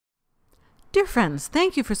Dear friends,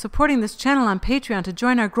 thank you for supporting this channel on Patreon to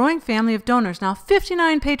join our growing family of donors, now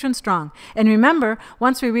 59 patrons strong. And remember,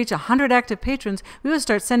 once we reach 100 active patrons, we will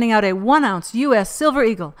start sending out a 1-ounce U.S. Silver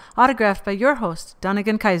Eagle, autographed by your host,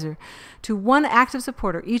 Dunagun Kaiser, to one active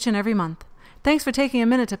supporter each and every month. Thanks for taking a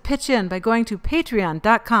minute to pitch in by going to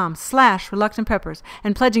patreon.com/reluctantpreppers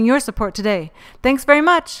and pledging your support today. Thanks very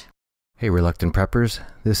much! Hey Reluctant Preppers,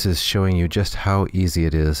 this is showing you just how easy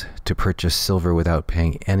it is to purchase silver without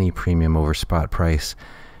paying any premium over spot price.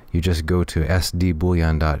 You just go to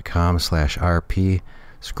sdbullion.com/RP,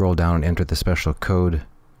 scroll down and enter the special code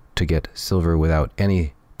to get silver without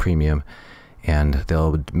any premium, and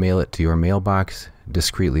they'll mail it to your mailbox,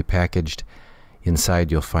 discreetly packaged.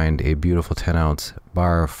 Inside you'll find a beautiful 10-ounce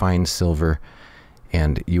bar of fine silver,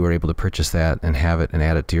 and you are able to purchase that and have it and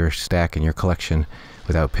add it to your stack and your collection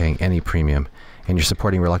without paying any premium, and you're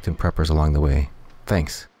supporting Reluctant Preppers along the way.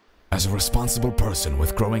 Thanks. As a responsible person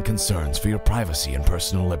with growing concerns for your privacy and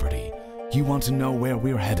personal liberty, you want to know where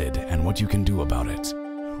we're headed and what you can do about it.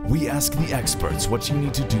 We ask the experts what you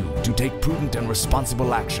need to do to take prudent and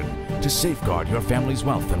responsible action to safeguard your family's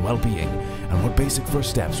wealth and well-being, and what basic first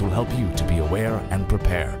steps will help you to be aware and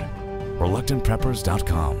prepared.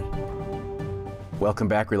 ReluctantPreppers.com. Welcome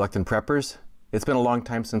back, Reluctant Preppers. It's been a long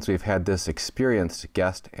time since we've had this experienced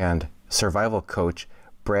guest and survival coach.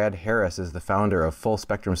 Brad Harris is the founder of Full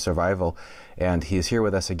Spectrum Survival, and he's here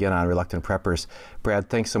with us again on Reluctant Preppers. Brad,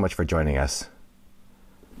 thanks so much for joining us.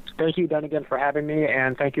 Thank you, Dunagun, for having me,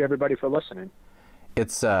 and thank you, everybody, for listening.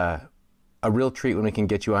 It's a real treat when we can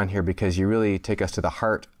get you on here, because you really take us to the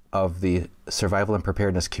heart of the survival and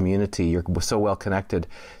preparedness community. You're so well connected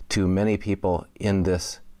to many people in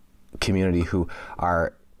this community who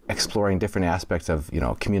are exploring different aspects of,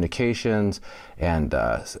 communications and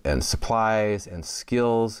supplies and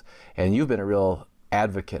skills. And you've been a real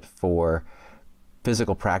advocate for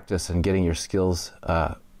physical practice and getting your skills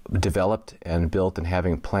developed and built and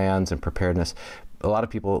having plans and preparedness. A lot of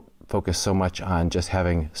people focus so much on just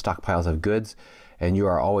having stockpiles of goods, and you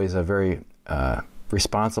are always a very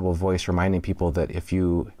responsible voice reminding people that if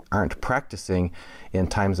you aren't practicing in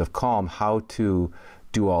times of calm how to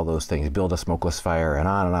do all those things, build a smokeless fire, and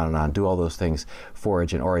on and on and on, do all those things,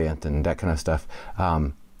 forage and orient and that kind of stuff.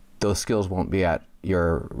 Those skills won't be at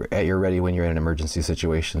your ready when you're in an emergency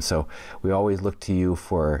situation. So we always look to you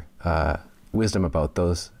for wisdom about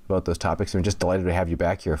those topics. And we're just delighted to have you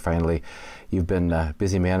back here finally. You've been a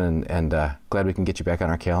busy man, and glad we can get you back on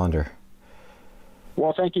our calendar.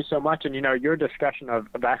 Well, thank you so much. And, your discussion of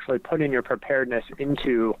actually putting your preparedness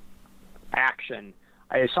into action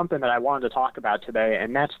is something that I wanted to talk about today,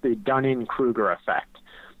 and that's the Dunning-Kruger effect.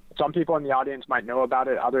 Some people in the audience might know about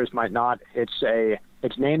it, others might not.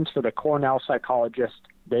 It's named for the Cornell psychologist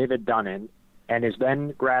David Dunning and his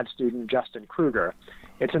then grad student Justin Kruger.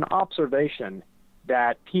 It's an observation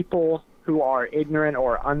that people who are ignorant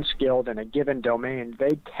or unskilled in a given domain,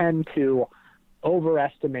 they tend to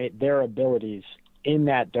overestimate their abilities in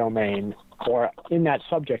that domain or in that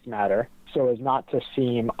subject matter, so as not to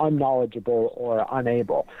seem unknowledgeable or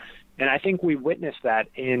unable. And I think we witness that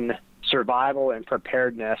in survival and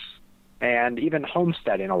preparedness and even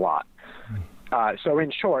homesteading a lot. So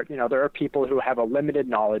in short, there are people who have a limited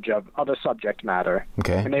knowledge of a subject matter,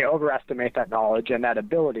 okay, and they overestimate that knowledge and that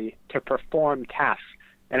ability to perform tasks.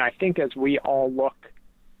 And I think as we all look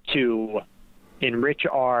to enrich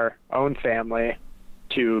our own family,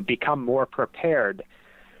 to become more prepared,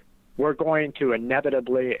 we're going to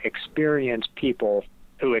inevitably experience people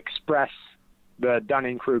who express the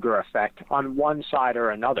Dunning-Kruger effect on one side or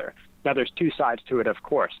another. Now, there's two sides to it, of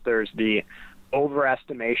course. There's the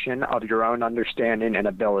overestimation of your own understanding and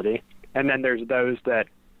ability, and then there's those that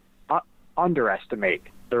underestimate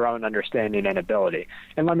their own understanding and ability.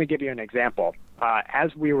 And let me give you an example.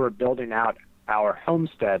 As we were building out our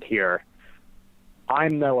homestead here,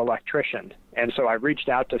 I'm no electrician, and so I reached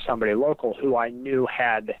out to somebody local who I knew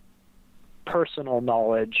had personal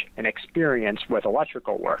knowledge and experience with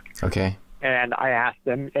electrical work. Okay. And I asked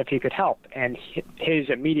him if he could help, and his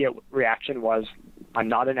immediate reaction was, I'm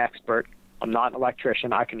not an expert, I'm not an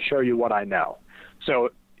electrician, I can show you what I know.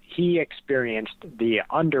 So he experienced the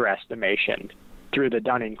underestimation through the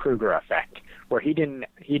Dunning-Kruger effect, where he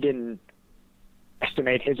didn't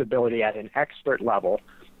estimate his ability at an expert level,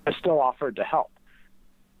 but still offered to help.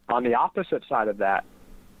 On the opposite side of that,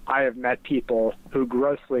 I have met people who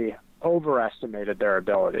grossly overestimated their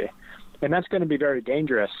ability, and that's going to be very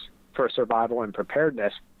dangerous for survival and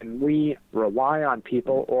preparedness. And we rely on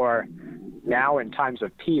people, or now in times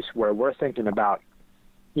of peace where we're thinking about,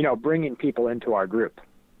 bringing people into our group.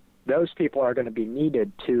 Those people are going to be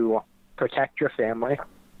needed to protect your family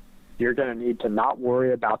You're going to need to not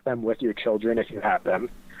worry about them with your children if you have them.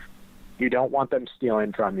 You don't want them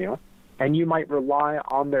stealing from you. And you might rely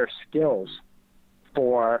on their skills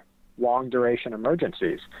for long-duration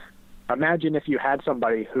emergencies. Imagine if you had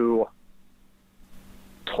somebody who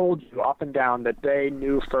told you up and down that they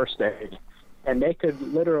knew first aid, and they could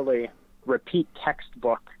literally repeat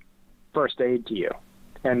textbook first aid to you,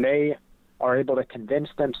 and they are able to convince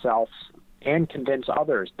themselves and convince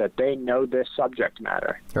others that they know this subject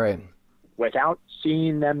matter. Right. Without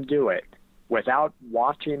seeing them do it, without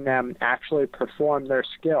watching them actually perform their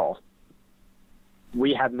skill,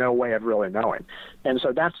 we have no way of really knowing. And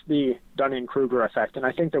so that's the Dunning-Kruger effect. And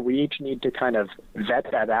I think that we each need to kind of vet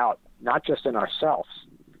that out, not just in ourselves,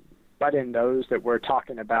 but in those that we're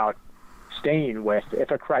talking about staying with if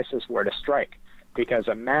a crisis were to strike. Because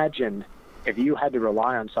imagine if you had to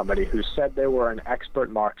rely on somebody who said they were an expert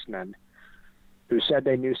marksman, who said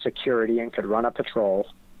they knew security and could run a patrol,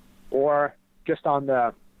 or just on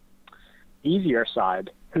the easier side,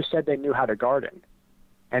 who said they knew how to garden.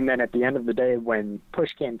 And then at the end of the day, when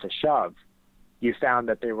push came to shove, you found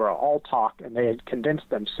that they were all talk and they had convinced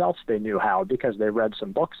themselves they knew how because they read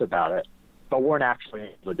some books about it, but weren't actually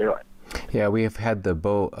able to do it. Yeah, we have had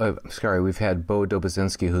we've had Bo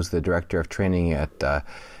Dobozinski, who's the director of training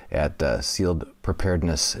at Sealed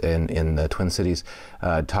Preparedness in the Twin Cities.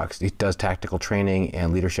 He does tactical training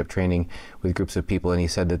and leadership training with groups of people, and he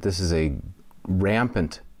said that this is an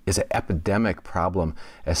epidemic problem,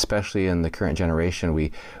 especially in the current generation.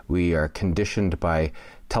 We are conditioned by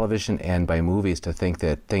television and by movies to think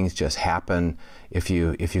that things just happen. If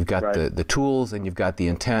you've got right. the tools and you've got the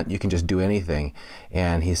intent, you can just do anything.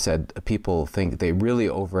 And he said people think they really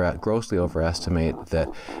grossly overestimate that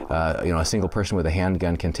a single person with a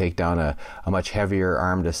handgun can take down a much heavier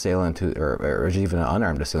armed assailant or even an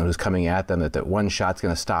unarmed assailant who's coming at them. That one shot's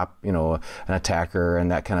going to stop an attacker and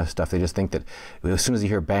that kind of stuff. They just think that as soon as you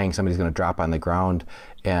hear bang, somebody's going to drop on the ground.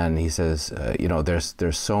 And he says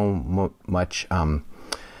there's so much.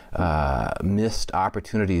 Missed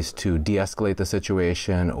opportunities to de-escalate the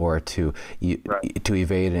situation or to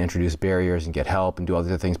evade and introduce barriers and get help and do all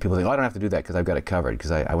these other things. People think, I don't have to do that because I've got it covered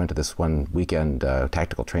because I went to this one weekend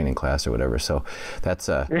tactical training class or whatever. So that's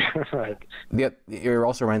right. It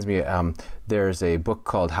also reminds me, there's a book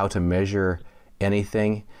called How to Measure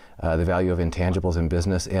Anything, The Value of Intangibles in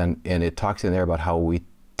Business, and it talks in there about how we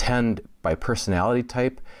tend, by personality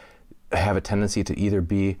type, have a tendency to either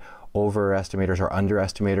be overestimators or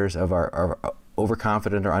underestimators of our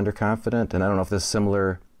overconfident or underconfident. And I don't know if this is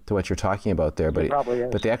similar to what you're talking about there,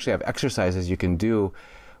 but they actually have exercises you can do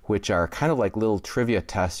which are kind of like little trivia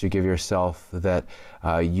tests you give yourself that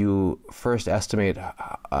you first estimate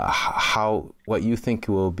what you think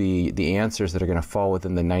will be the answers that are going to fall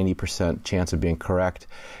within the 90% chance of being correct,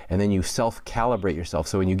 and then you self-calibrate yourself.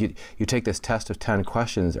 So when you take this test of 10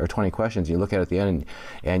 questions or 20 questions, you look at it at the end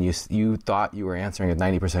and you thought you were answering with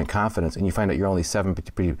 90% confidence, and you find out you're only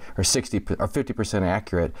 70 or 60 or 50%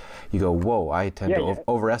 accurate. You go, whoa, I tend to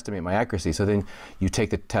overestimate my accuracy. So then you take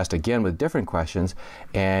the test again with different questions,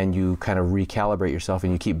 and you kind of recalibrate yourself,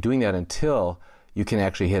 and you keep doing that until you can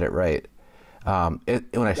actually hit it right.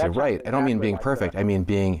 When I say right, I don't mean being perfect. I mean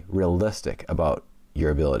being realistic about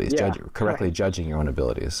your abilities, correctly judging your own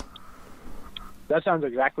abilities. That sounds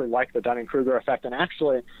exactly like the Dunning-Kruger effect. And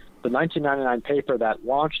actually, the 1999 paper that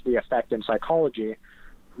launched the effect in psychology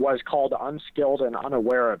was called Unskilled and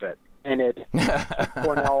Unaware of It. And it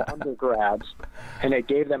Cornell undergrads, and it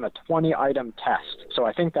gave them a 20-item test. So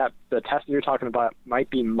I think that the test you're talking about might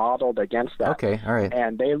be modeled against that. Okay, all right.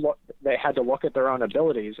 And they had to look at their own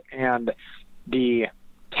abilities, and the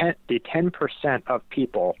 10% of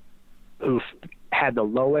people who had the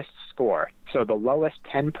lowest score, so the lowest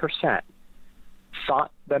 10%,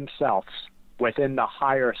 thought themselves within the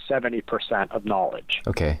higher 70% of knowledge.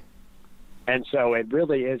 Okay. And so it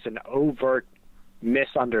really is an overt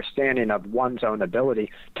misunderstanding of one's own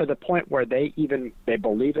ability to the point where they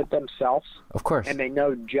believe it themselves. Of course. And they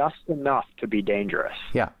know just enough to be dangerous.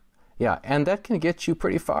 Yeah. And that can get you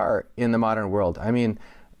pretty far in the modern world. I mean,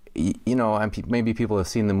 maybe people have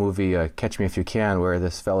seen the movie Catch Me If You Can, where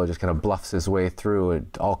this fellow just kind of bluffs his way through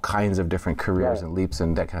all kinds of different careers and leaps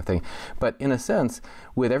and that kind of thing. But in a sense,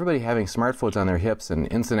 with everybody having smartphones on their hips and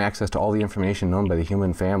instant access to all the information known by the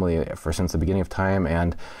human family since the beginning of time,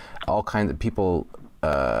 and all kinds of people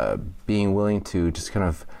being willing to just kind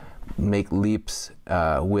of make leaps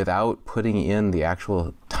without putting in the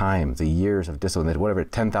actual time, the years of discipline, whatever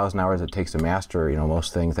 10,000 hours it takes to master,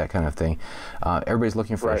 most things, that kind of thing. Everybody's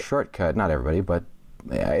looking for a shortcut. Not everybody, but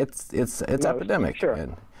it's epidemic. Sure.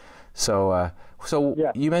 And so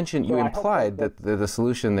you mentioned, you implied that the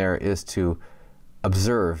solution there is to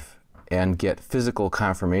observe and get physical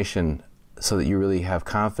confirmation so that you really have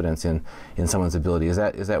confidence in someone's ability. Is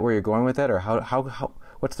that where you're going with that, or how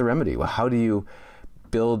what's the remedy? Well, how do you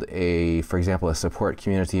build for example, a support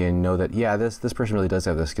community and know that this person really does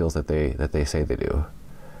have the skills that they say they do?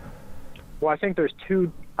 Well, I think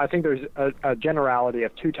there's a generality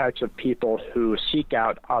of two types of people who seek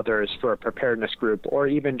out others for a preparedness group, or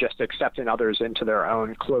even just accepting others into their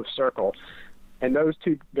own close circle. And those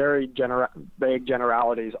two very big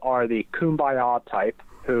generalities are the kumbaya type,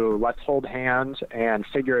 who let's hold hands and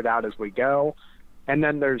figure it out as we go. And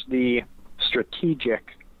then there's the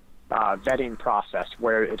strategic vetting process,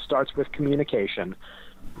 where it starts with communication.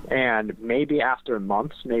 And maybe after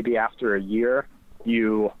months, maybe after a year,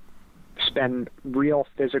 you spend real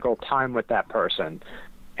physical time with that person.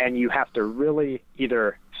 And you have to really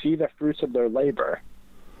either see the fruits of their labor.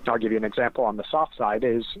 I'll give you an example on the soft side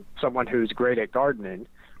is someone who's great at gardening.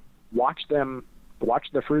 Watch the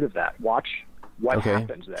fruit of that. Watch what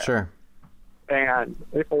happens there. Sure.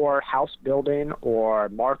 Or house building or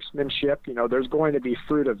marksmanship, there's going to be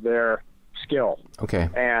fruit of their skill. Okay.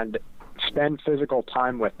 And spend physical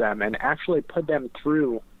time with them and actually put them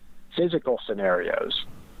through physical scenarios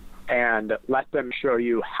and let them show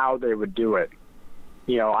you how they would do it.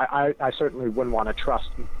 I certainly wouldn't want to trust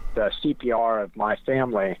the CPR of my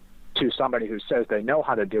family to somebody who says they know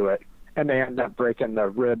how to do it, and they end up breaking the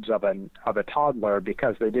ribs of a toddler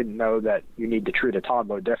because they didn't know that you need to treat a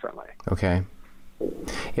toddler differently. Okay.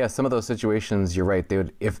 Yeah, some of those situations, you're right.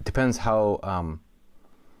 It depends how. I'm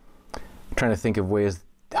trying to think of ways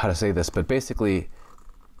how to say this, but basically,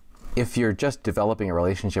 if you're just developing a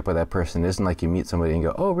relationship with that person, it isn't like you meet somebody and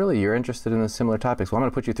go, "Oh, really? You're interested in the similar topics? Well, I'm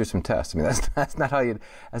going to put you through some tests." I mean, that's not how you'd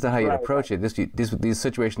approach it. These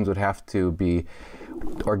situations would have to be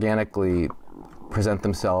organically present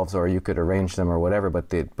themselves, or you could arrange them or whatever.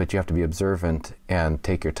 But you have to be observant and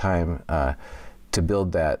take your time to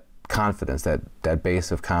build that confidence, that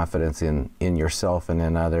base of confidence in yourself and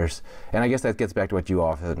in others. And I guess that gets back to what you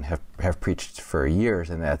often have preached for years,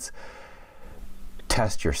 and that's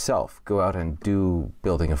test yourself. Go out and do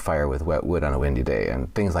building a fire with wet wood on a windy day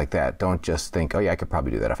and things like that. Don't just think, oh yeah, I could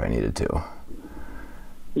probably do that if I needed to.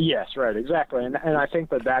 Yes, right, exactly. And I think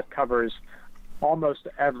that covers almost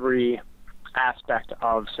every aspect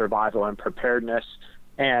of survival and preparedness,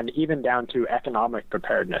 and even down to economic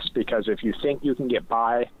preparedness, because if you think you can get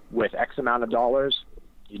by with X amount of dollars,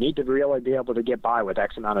 you need to really be able to get by with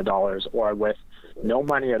X amount of dollars, or with no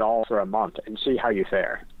money at all for a month, and see how you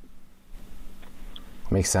fare.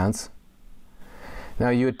 Makes sense. Now,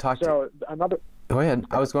 you had talked... Go ahead.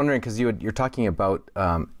 I was wondering, because you're talking about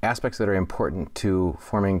aspects that are important to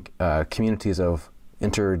forming communities of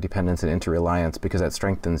interdependence and interreliance, because that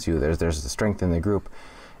strengthens you. There's the strength in the group.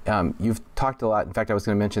 You've talked a lot. In fact, I was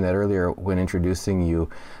going to mention that earlier when introducing you,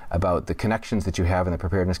 about the connections that you have in the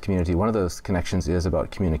preparedness community. One of those connections is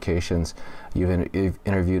about communications. You've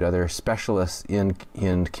interviewed other specialists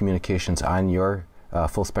in communications on your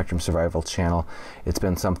Full Spectrum Survival channel. It's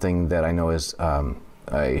been something that I know is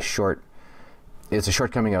it's a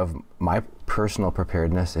shortcoming of my personal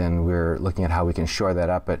preparedness, and we're looking at how we can shore that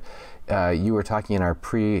up. But you were talking in our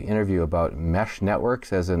pre-interview about mesh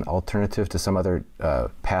networks as an alternative to some other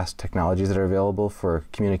past technologies that are available for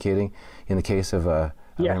communicating in the case of an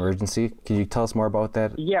emergency. Could you tell us more about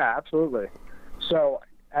that? Yeah, absolutely. So,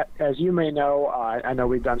 as you may know, I know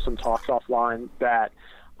we've done some talks offline, that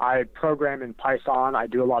I program in Python. I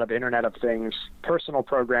do a lot of Internet of Things, personal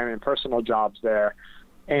programming, personal jobs there.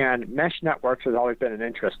 And mesh networks has always been an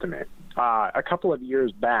interest to me. A couple of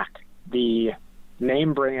years back, the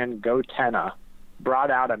name brand Gotenna brought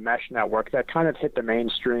out a mesh network that kind of hit the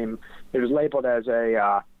mainstream. It was labeled as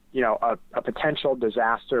a potential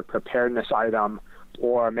disaster preparedness item,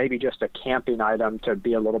 or maybe just a camping item to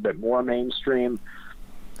be a little bit more mainstream.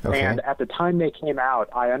 Okay. And at the time they came out,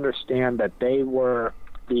 I understand that they were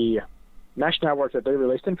the mesh network that they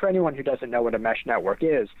released. And for anyone who doesn't know what a mesh network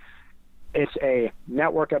is, it's a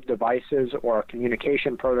network of devices or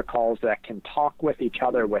communication protocols that can talk with each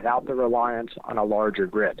other without the reliance on a larger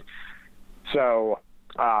grid. So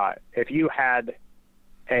if you had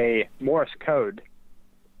a Morse code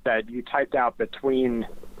that you typed out between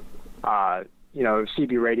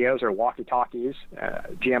CB radios or walkie-talkies,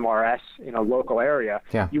 GMRS in a local area,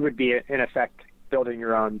 you would be, in effect, building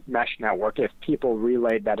your own mesh network if people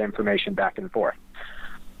relayed that information back and forth.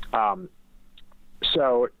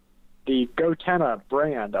 So the Gotenna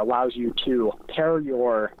brand allows you to pair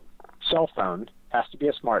your cell phone, has to be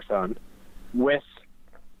a smartphone, with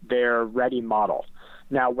their ready model.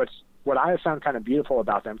 Now, what I have found kind of beautiful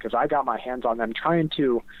about them, because I got my hands on them trying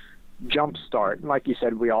to jumpstart. And like you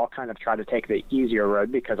said, we all kind of try to take the easier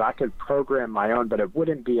road because I could program my own, but it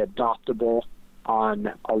wouldn't be adoptable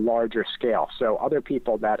on a larger scale. So other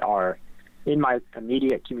people that are in my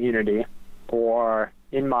immediate community or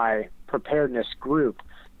in my preparedness group,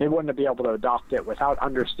 they wouldn't be able to adopt it without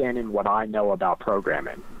understanding what I know about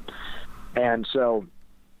programming. And so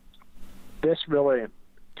this really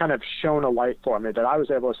kind of shone a light for me that I was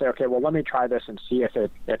able to say, okay, well, let me try this and see if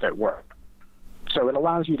it works. So it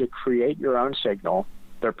allows you to create your own signal.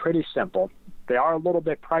 They're pretty simple. They are a little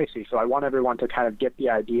bit pricey, so I want everyone to kind of get the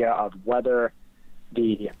idea of whether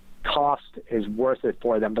the cost is worth it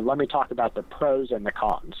for them. But let me talk about the pros and the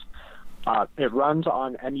cons. It runs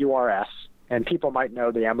on MURS, and people might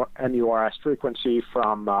know the MURS frequency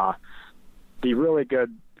from the really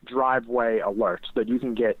good driveway alerts that you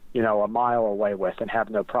can get, a mile away with and have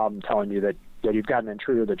no problem telling you that you've got an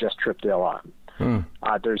intruder that just tripped the alarm.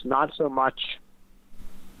 There's not so much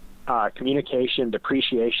communication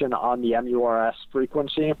depreciation on the MURS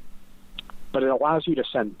frequency, but it allows you to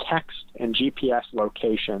send text and GPS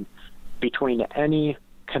location between any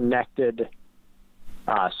connected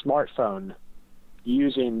smartphone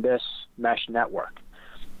using this mesh network.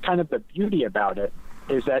 Kind of the beauty about it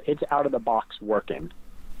is that it's out of the box working.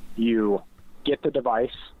 You get the device,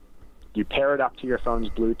 you pair it up to your phone's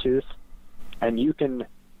Bluetooth, and you can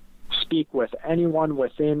speak with anyone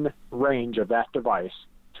within range of that device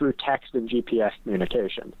through text and GPS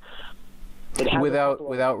communication.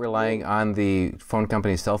 Without relying on the phone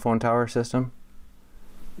company's cell phone tower system?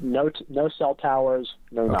 No cell towers,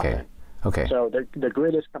 no nothing. Okay. So the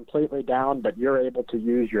grid is completely down, but you're able to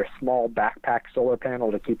use your small backpack solar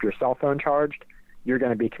panel to keep your cell phone charged. You're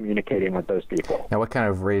going to be communicating with those people. Now, what kind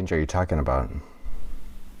of range are you talking about?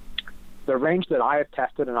 The range that I have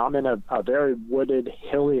tested, and I'm in a very wooded,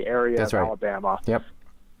 hilly area of Alabama. Yep.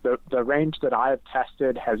 The range that I have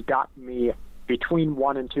tested has gotten me between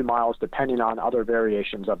 1 and 2 miles, depending on other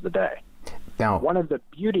variations of the day. Now, one of the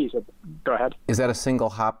beauties of... Go ahead. Is that a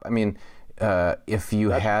single hop? I mean, if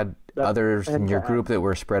you had others in your group that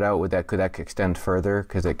were spread out, could that extend further?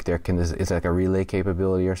 Because is like a relay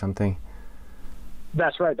capability or something?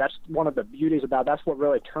 That's right. That's one of the beauties about. That's what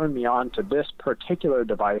really turned me on to this particular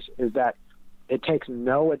device, is that it takes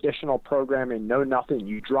no additional programming, no nothing.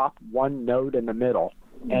 You drop one node in the middle,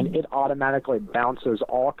 and it automatically bounces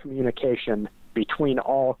all communication between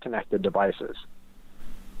all connected devices.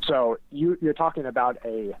 So you're talking about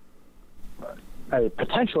a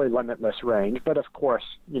potentially limitless range, but of course,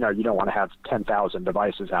 you don't want to have 10,000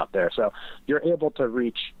 devices out there. So you're able to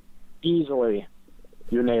reach easily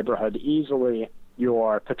your neighborhood, easily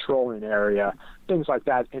your patrolling area, things like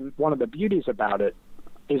that. And one of the beauties about it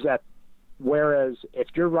is that whereas if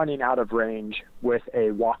you're running out of range with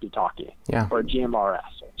a walkie-talkie or a GMRS,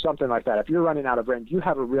 something like that, if you're running out of range, you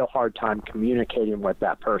have a real hard time communicating with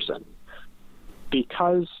that person.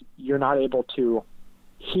 Because you're not able to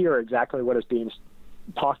hear exactly what is being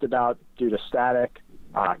talked about due to static,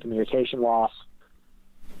 communication loss,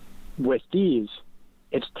 with these,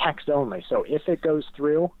 it's text only. So if it goes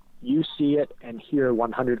through, you see it and hear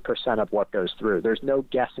 100% of what goes through. There's no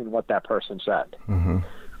guessing what that person said. Mm-hmm.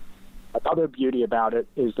 Another beauty about it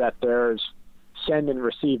is that there's send and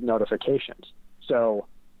receive notifications. So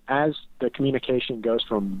as the communication goes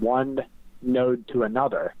from one node to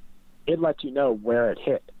another, it lets you know where it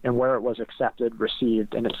hit and where it was accepted,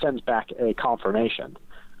 received, and it sends back a confirmation.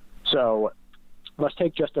 So let's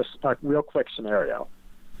take just a real quick scenario.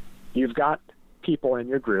 You've got people in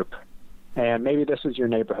your group, and maybe this is your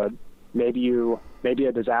neighborhood. Maybe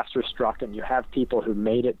a disaster struck and you have people who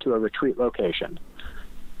made it to a retreat location.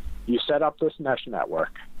 You set up this mesh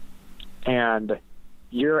network, and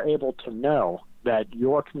you're able to know that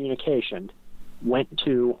your communication went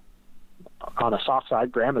to, on a soft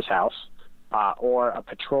side, grandma's house, or a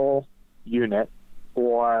patrol unit,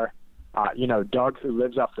 or Doug who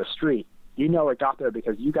lives up the street. You know it got there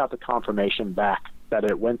because you got the confirmation back that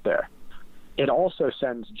it went there. It also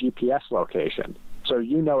sends GPS location, so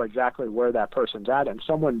you know exactly where that person's at, and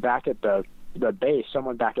someone back at the base,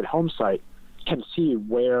 someone back at home site, can see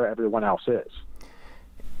where everyone else is.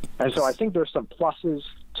 And so I think there's some pluses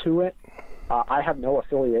to it. I have no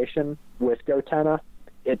affiliation with GoTenna.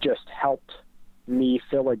 It just helped me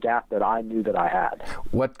fill a gap that I knew that I had.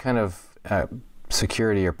 What kind of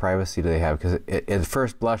security or privacy do they have? Because at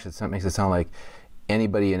first blush, it makes it sound like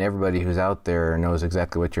anybody and everybody who's out there knows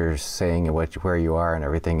exactly what you're saying and where you are and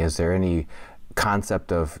everything. Is there any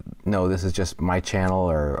concept of, no, this is just my channel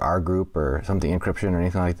or our group or something, encryption or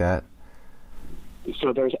anything like that?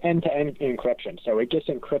 So there's end-to-end encryption. So it gets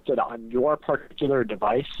encrypted on your particular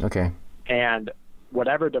device. Okay. And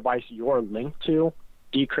whatever device you're linked to,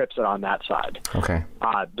 decrypts it on that side. Okay.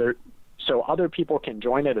 So other people can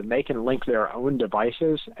join it, and they can link their own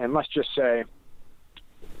devices. And let's just say,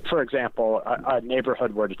 for example, a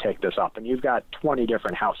neighborhood were to take this up, and you've got 20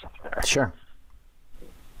 different houses there. Sure.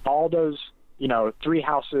 All those, 3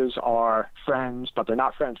 houses are friends, but they're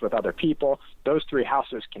not friends with other people. Those 3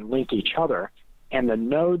 houses can link each other, and the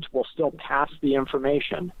nodes will still pass the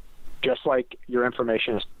information, just like your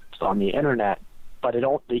information is on the internet, but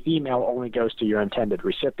the email only goes to your intended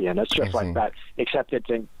recipient. It's just like that, except it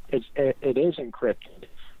is encrypted.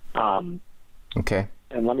 Okay.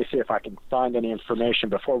 And let me see if I can find any information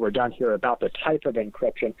before we're done here about the type of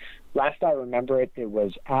encryption. Last I remember it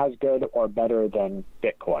was as good or better than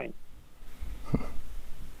Bitcoin.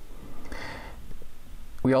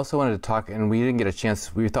 We also wanted to talk, and we didn't get a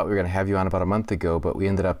chance. We thought we were going to have you on about a month ago, but we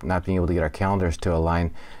ended up not being able to get our calendars to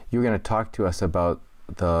align. You were going to talk to us about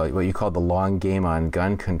what you call the long game on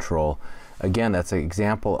gun control. Again, that's an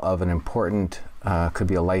example of an important, could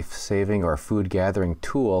be a life-saving or food gathering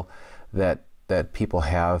tool that people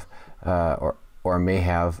have or may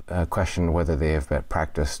have questioned whether they have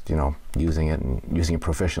practiced, using it and using it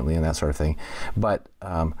proficiently and that sort of thing. But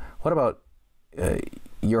what about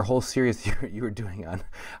your whole series you were doing on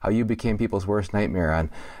how you became people's worst nightmare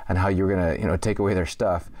and how you were going to take away their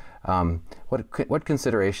stuff? What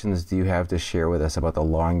considerations do you have to share with us about the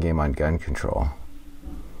long game on gun control?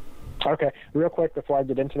 Okay, real quick before I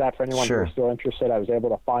get into that, for anyone Sure. who's still interested, I was able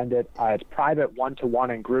to find it. It's private one-to-one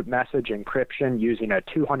and group message encryption using a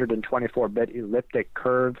 224-bit elliptic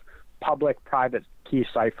curve public-private key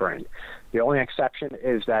ciphering. The only exception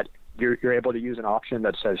is that you're able to use an option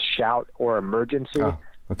that says shout or emergency,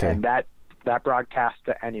 okay. and that broadcasts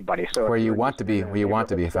to anybody. So where you want to be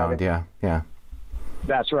found, yeah.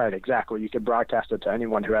 That's right, exactly. You could broadcast it to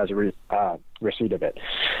anyone who has a receipt of it.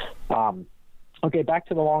 Okay, back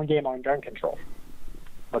to the long game on gun control.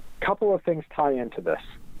 A couple of things tie into this.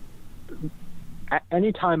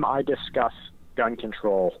 Anytime I discuss gun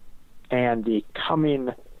control and the coming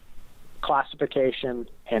classification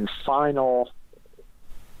and final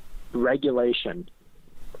regulation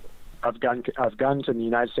of guns in the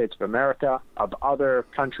United States of America, of other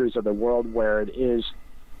countries of the world where it is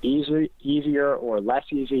easier or less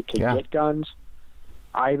easy to get guns,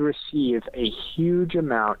 I receive a huge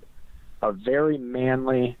amount of very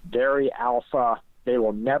manly, very alpha, they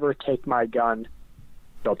will never take my gun,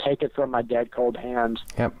 they'll take it from my dead cold hands,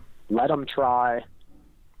 let them try.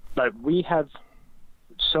 But we have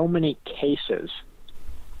so many cases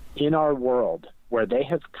in our world where they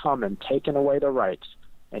have come and taken away the rights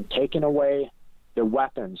and taken away the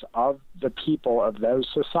weapons of the people of those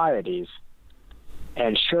societies.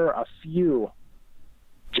 And sure, a few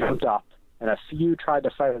jumped up and a few tried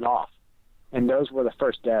to fight it off, and those were the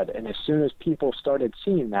first dead. And as soon as people started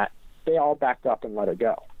seeing that, they all backed up and let it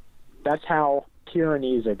go. That's how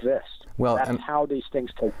tyrannies exist. Well, that's how these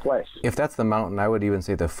things take place. If that's the mountain, I would even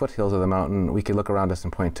say the foothills of the mountain, we could look around us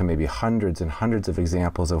and point to maybe hundreds and hundreds of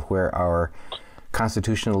examples of where our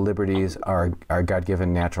constitutional liberties, our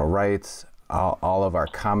God-given natural rights, all of our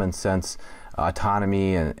common sense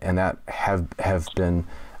autonomy and that have been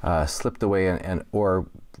slipped away and or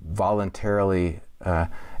voluntarily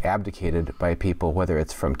abdicated by people, whether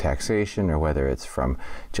it's from taxation or whether it's from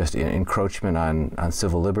just encroachment on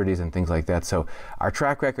civil liberties and things like that. So our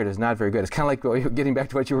track record is not very good. It's kind of like getting back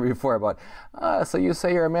to what you were before about, so you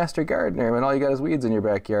say you're a master gardener and all you got is weeds in your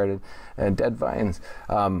backyard and dead vines.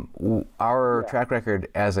 Our track record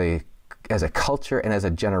as a culture and as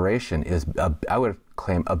a generation is, I would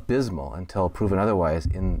claim, abysmal until proven otherwise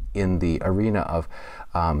in the arena of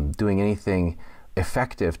doing anything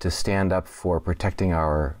effective to stand up for protecting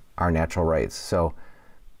our natural rights. So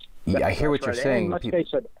I hear what you're saying. And let's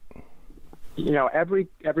face it,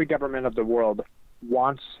 every government of the world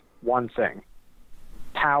wants one thing: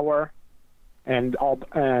 power and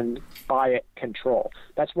by it, control.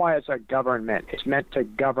 That's why it's a government. It's meant to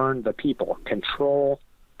govern the people, control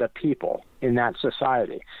the people in that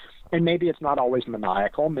society. And maybe it's not always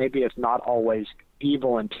maniacal, maybe it's not always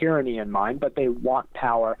evil and tyranny in mind, but they want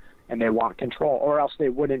power and they want control, or else they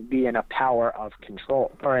wouldn't be in a power of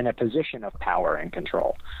control or in a position of power and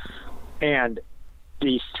control. And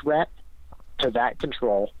the threat to that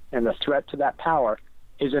control and the threat to that power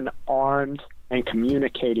is an armed and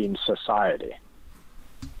communicating society.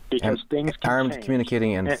 Because things can armed, change.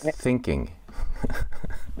 Communicating, and thinking.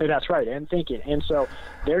 That's right, and thinking. And so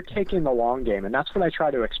they're taking the long game, and that's what I try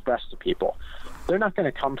to express to people. They're not going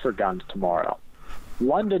to come for guns tomorrow.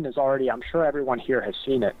 London is already, I'm sure everyone here has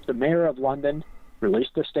seen it, the mayor of London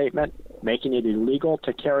released a statement making it illegal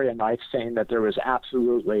to carry a knife, saying that there was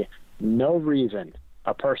absolutely no reason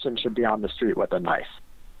a person should be on the street with a knife.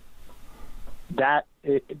 That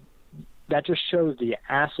just shows the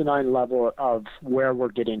asinine level of where we're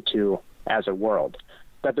getting to as a world.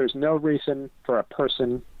 That there's no reason for a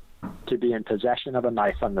person to be in possession of a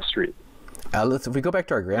knife on the street. If we go back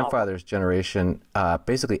to our grandfather's generation,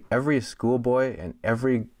 basically every schoolboy and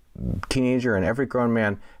every teenager and every grown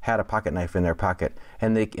man had a pocket knife in their pocket,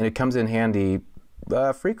 and it comes in handy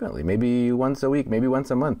frequently, maybe once a week, maybe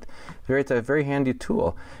once a month. It's a very handy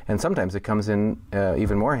tool, and sometimes it comes in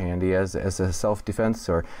even more handy as a self-defense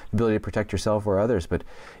or ability to protect yourself or others. But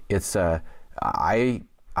it's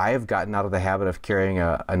I have gotten out of the habit of carrying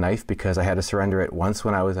a knife because I had to surrender it once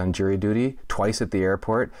when I was on jury duty, twice at the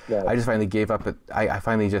airport. Yeah. I just finally gave up. I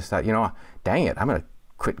finally just thought, dang it, I'm going to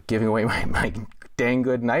quit giving away my dang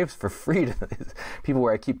good knives for free to people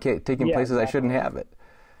where I keep taking places I shouldn't have it.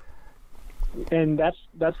 And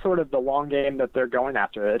that's sort of the long game that they're going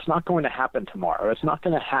after. It's not going to happen tomorrow. It's not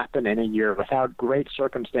going to happen in a year without great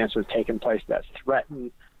circumstances taking place that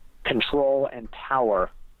threaten control and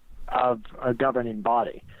power of a governing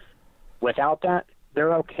body. Without that,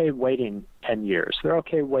 they're okay waiting 10 years. They're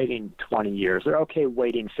okay waiting 20 years. They're okay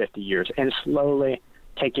waiting 50 years and slowly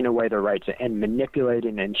taking away their rights and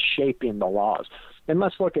manipulating and shaping the laws. And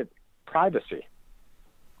let's look at privacy.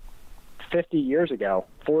 50 years ago,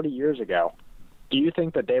 40 years ago, do you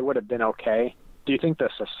think that they would have been okay? Do you think the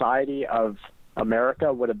society of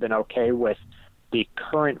America would have been okay with the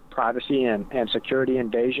current privacy and security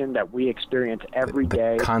invasion that we experience every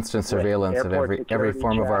day? The constant surveillance of every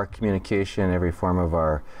form of our communication, every form of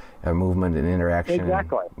our movement and interaction.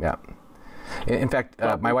 Exactly. Yeah. In fact,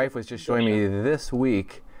 my wife was just showing me this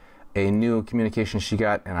week a new communication she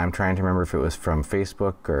got, and I'm trying to remember if it was from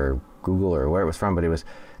Facebook or Google or where it was from, but it was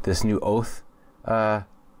this new oath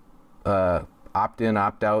opt-in,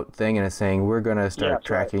 opt-out thing, and it's saying we're going to start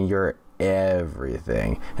tracking your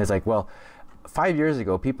everything. And it's like, well, 5 years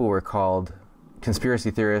ago, people were called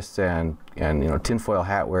conspiracy theorists and tinfoil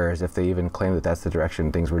hat wearers if they even claimed that that's the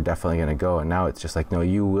direction things were definitely going to go. And now it's just like, no,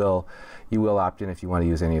 you will opt in if you want to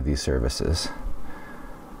use any of these services.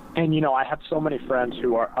 And I have so many friends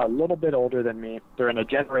who are a little bit older than me. They're in a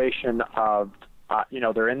generation of,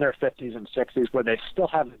 they're in their 50s and 60s where they still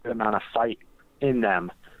have a good amount of fight in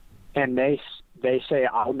them, and they say,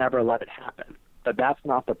 "I'll never let it happen." But that's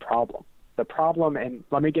not the problem. The problem, and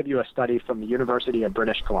let me give you a study from the University of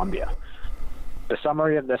British Columbia. The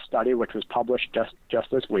summary of this study, which was published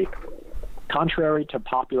just this week, contrary to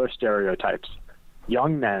popular stereotypes,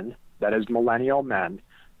 young men, that is millennial men,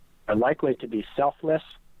 are likely to be selfless,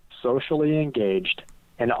 socially engaged,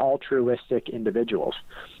 and altruistic individuals.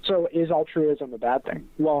 So is altruism a bad thing?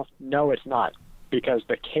 Well, no, it's not, because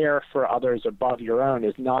the care for others above your own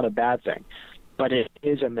is not a bad thing, but it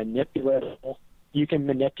is a manipulable. You can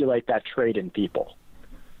manipulate that trait in people.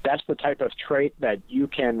 That's the type of trait that you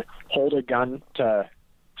can hold a gun to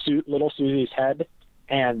little Susie's head,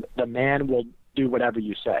 and the man will do whatever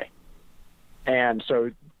you say. And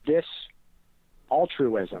so this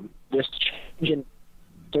altruism, this change in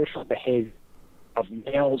social behavior of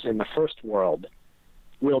males in the first world,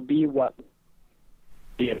 will be what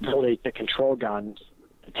the ability to control guns,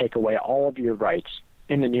 to take away all of your rights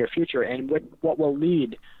in the near future, and what will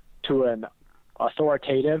lead to an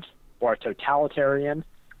authoritative or a totalitarian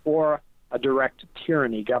or a direct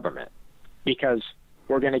tyranny government, because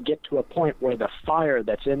we're going to get to a point where the fire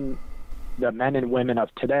that's in the men and women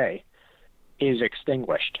of today is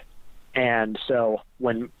extinguished. And so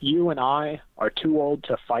when you and I are too old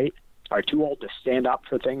to fight, are too old to stand up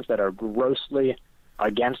for things that are grossly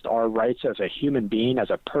against our rights as a human being, as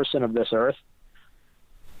a person of this earth,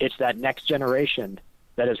 it's that next generation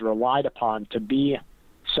that is relied upon to be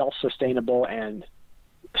self-sustainable and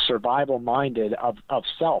survival-minded of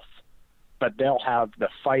self. But they'll have the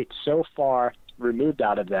fight so far removed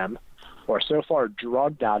out of them, or so far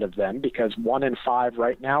drugged out of them, because 1 in 5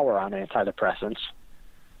 right now are on antidepressants.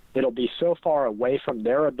 It'll be so far away from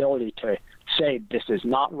their ability to say, this is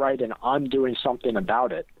not right and I'm doing something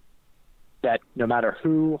about it, that no matter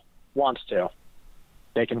who wants to,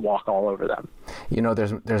 they can walk all over them.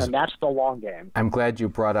 There's and that's the long game. I'm glad you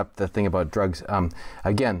brought up the thing about drugs.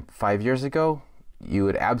 Again, 5 years ago, you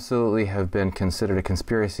would absolutely have been considered a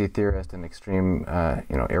conspiracy theorist, an extreme,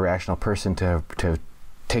 irrational person to have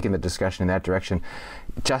taken the discussion in that direction.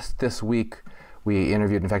 Just this week, we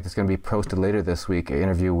interviewed, in fact, it's going to be posted later this week, an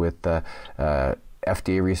interview with the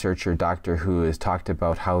FDA researcher, doctor, who has talked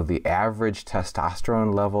about how the average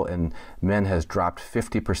testosterone level in men has dropped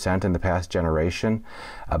 50% in the past generation,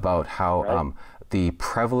 about how the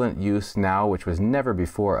prevalent use now, which was never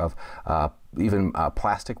before, of even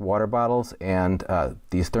plastic water bottles and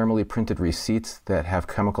these thermally printed receipts that have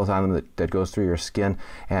chemicals on them that goes through your skin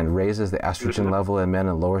and raises the estrogen level in men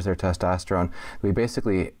and lowers their testosterone. We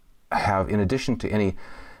basically have, in addition to any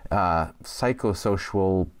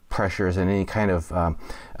psychosocial pressures and any kind of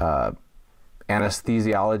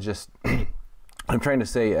anesthesiologist. I'm trying to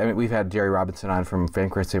say, I mean, we've had Jerry Robinson on from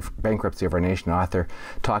Bankruptcy of Our Nation author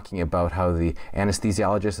talking about how the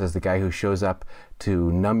anesthesiologist is the guy who shows up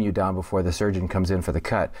to numb you down before the surgeon comes in for the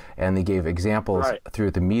cut. And they gave examples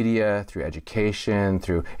through the media, through education,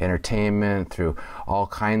 through entertainment, through all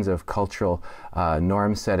kinds of cultural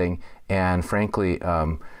norm setting, and frankly,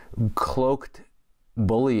 cloaked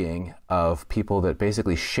bullying of people, that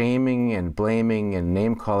basically shaming and blaming and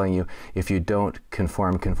name calling you if you don't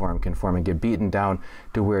conform and get beaten down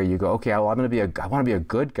to where you go, okay, well, I want to be a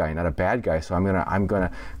good guy, not a bad guy, so I'm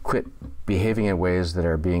gonna quit behaving in ways that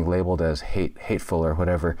are being labeled as hateful or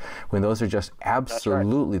whatever, when those are just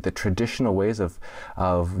absolutely the traditional ways of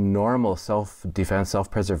normal self-defense,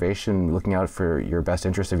 self-preservation, looking out for your best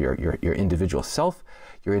interest of your individual self,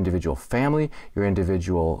 your individual family, your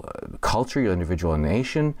individual culture, your individual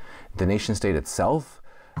nation, the nation state itself,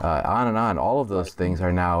 on and on. All of those things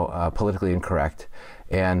are now politically incorrect.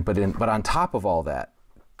 But on top of all that,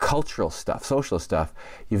 cultural stuff, social stuff,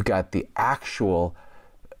 you've got the actual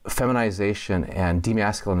feminization and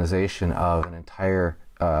demasculinization of an entire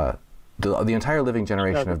the entire living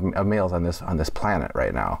generation of males on this planet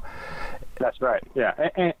right now. That's right. Yeah,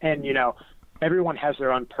 and you know, everyone has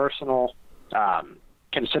their own personal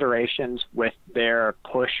considerations with their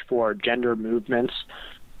push for gender movements.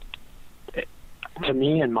 To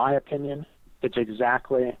me, in my opinion, it's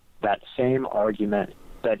exactly that same argument,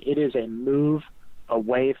 that it is a move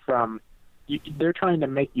away from, they're trying to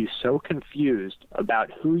make you so confused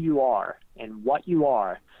about who you are and what you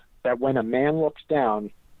are, that when a man looks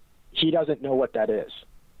down, he doesn't know what that is,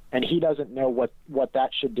 and he doesn't know what that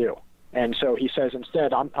should do. And so he says,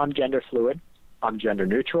 instead, I'm gender fluid, I'm gender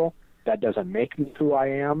neutral, that doesn't make me who I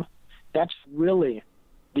am. That's really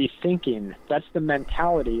the thinking, that's the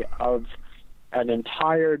mentality of an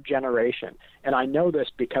entire generation. And I know this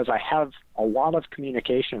because I have a lot of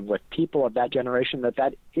communication with people of that generation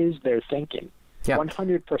that is their thinking. Yeah.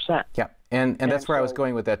 100%. Yeah, and that's where I was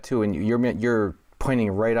going with that too. And you're pointing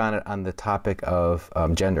right on it, on the topic of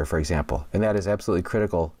gender, for example. And that is absolutely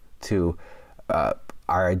critical to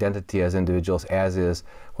our identity as individuals, as is,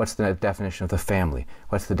 what's the definition of the family?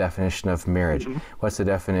 What's the definition of marriage? What's the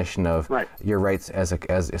definition of your rights as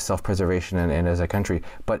a self-preservation and as a country?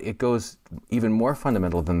 But it goes even more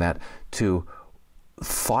fundamental than that to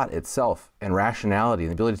thought itself and rationality, and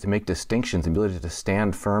the ability to make distinctions, the ability to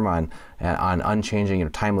stand firm on unchanging,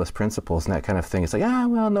 timeless principles and that kind of thing. It's like,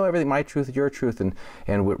 well, no, everything, my truth, your truth, and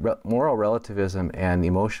moral relativism and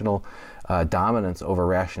emotional dominance over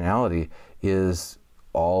rationality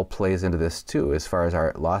all plays into this too, as far as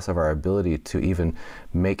our loss of our ability to even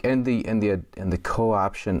make, and the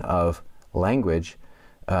co-option of language,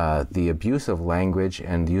 the abuse of language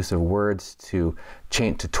and the use of words to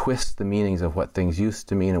twist the meanings of what things used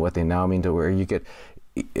to mean and what they now mean, to where you get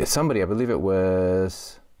somebody, I believe it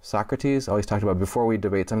was Socrates, always talked about, before we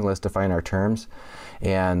debate something, let's define our terms.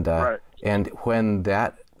 And and when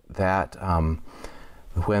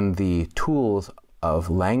when the tools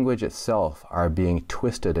of language itself are being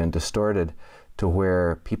twisted and distorted to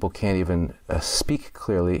where people can't even speak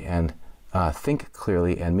clearly and think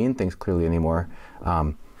clearly and mean things clearly anymore,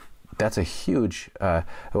 that's a huge. What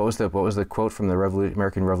was the quote from the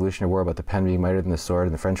American Revolutionary War about the pen being mightier than the sword,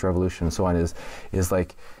 and the French Revolution and so on? Is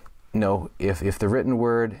like, if the written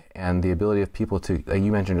word and the ability of people to, like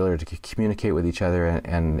you mentioned earlier, to communicate with each other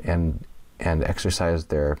and exercise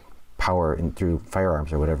their power through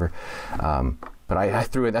firearms or whatever. But I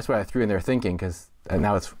threw it. That's why I threw in there thinking, because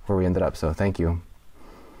now it's where we ended up. So thank you.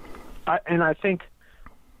 And I think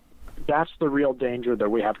that's the real danger that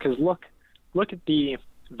we have. Because look at the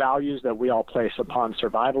values that we all place upon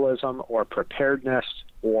survivalism or preparedness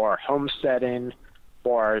or homesteading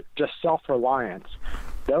or just self-reliance.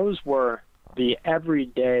 Those were the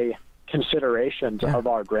everyday considerations of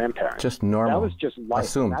our grandparents. Just normal. That was just life.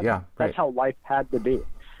 Assumed. That's how life had to be.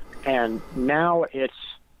 And now it's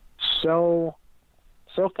so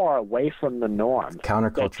far away from the norm.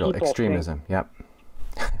 Countercultural extremism.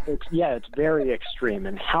 It's very extreme.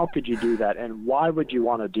 And how could you do that? And why would you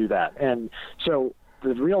want to do that? And so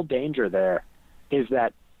the real danger there is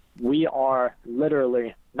that we are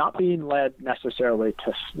literally not being led necessarily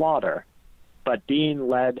to slaughter, but being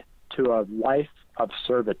led to a life of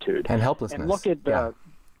servitude and helplessness. And look at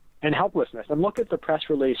and helplessness. And look at the press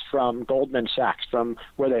release from Goldman Sachs, from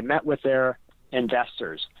where they met with their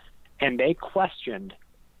investors. and they questioned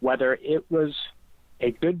whether it was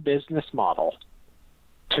a good business model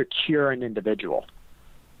to cure an individual.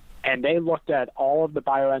 And they looked at all of the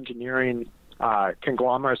bioengineering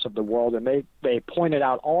conglomerates of the world, and they pointed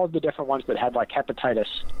out all of the different ones that had like hepatitis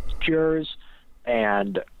cures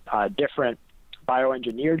and different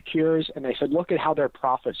bioengineered cures, and they said, look at how their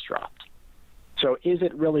profits dropped. So is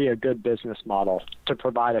it really a good business model to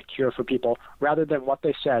provide a cure for people, rather than what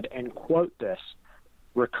they said, and quote this,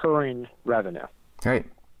 recurring revenue? Right.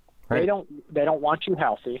 They don't want you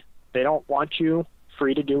healthy. They don't want you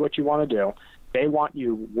free to do what you want to do. They want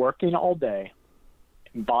you working all day,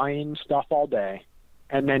 buying stuff all day,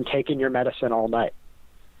 and then taking your medicine all night.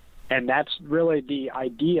 And that's really the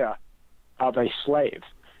idea of a slave.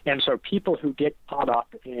 And so people who get caught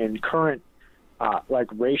up in current like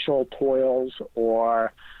racial toils,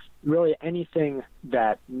 or really anything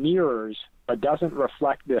that mirrors but doesn't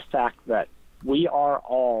reflect the fact that we are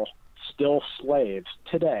all still slaves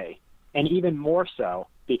today, and even more so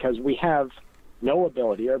because we have no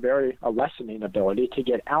ability, or a lessening ability, to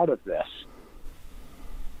get out of this.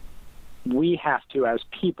 We have to, as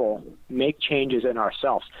people, make changes in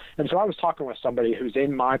ourselves. And so I was talking with somebody who's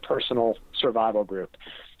in my personal survival group.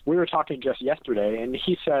 We were talking just yesterday, and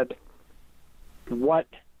he said, what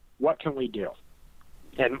can we do?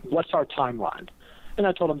 And what's our timeline? And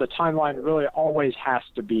I told him the timeline really always has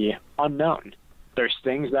to be unknown. There's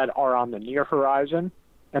things that are on the near horizon,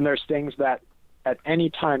 and there's things that at any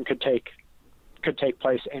time could take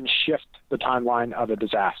place and shift the timeline of a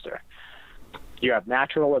disaster. You have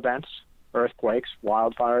natural events, earthquakes,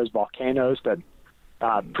 wildfires, volcanoes, that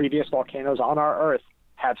previous volcanoes on our Earth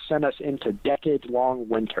have sent us into decades-long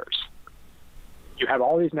winters. You have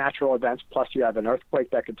all these natural events, plus you have an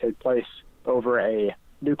earthquake that could take place over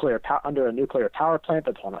under a nuclear power plant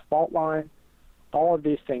that's on a fault line. All of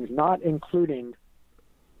these things, not including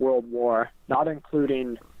World War, not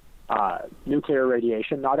including nuclear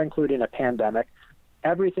radiation, not including a pandemic.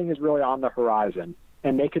 Everything is really on the horizon,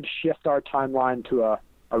 and they could shift our timeline to a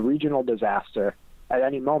regional disaster at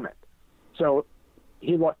any moment. So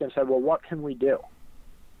he looked and said, well, what can we do?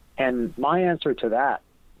 And my answer to that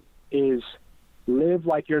is live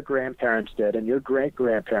like your grandparents did and your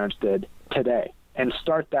great-grandparents did today, and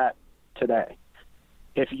start that today.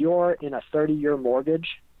 If you're in a 30-year mortgage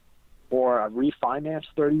or a refinanced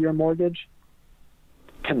 30-year mortgage,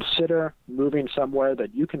 consider moving somewhere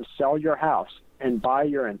that you can sell your house and buy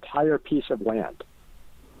your entire piece of land,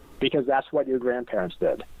 because that's what your grandparents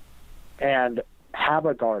did. And have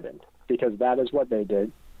a garden, because that is what they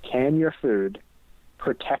did. Can your food,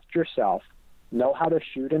 protect yourself, know how to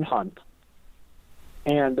shoot and hunt,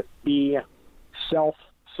 and be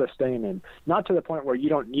self-sustaining. Not to the point where you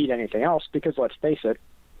don't need anything else, because let's face it,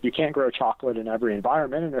 you can't grow chocolate in every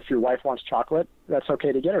environment, and if your wife wants chocolate, that's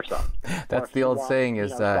okay to get her some. That's the old saying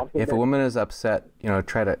is, if a woman is upset,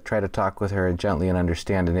 try to talk with her gently and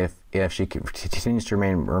understand, and if she continues to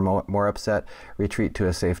remain more upset, retreat to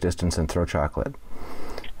a safe distance and throw chocolate.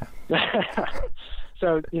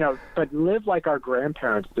 So, but live like our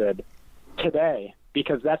grandparents did today,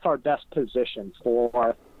 because that's our best position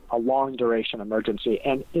for a long duration emergency,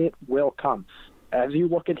 and it will come. As you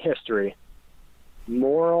look at history,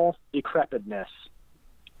 moral decrepitness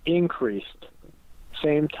increased,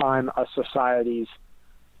 same time a society's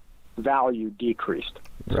value decreased.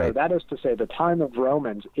 Right. So that is to say, the time of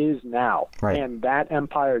Romans is now, right. And that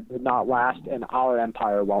empire did not last, and our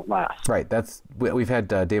empire won't last. Right. We've had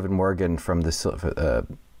David Morgan from the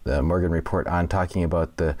Morgan Report on, talking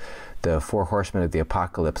about the Four Horsemen of the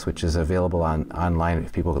Apocalypse, which is available online.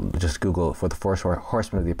 If people just Google for the Four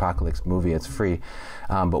Horsemen of the Apocalypse movie, it's free.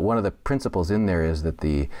 But one of the principles in there is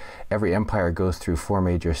that every empire goes through four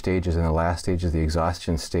major stages, and the last stage is the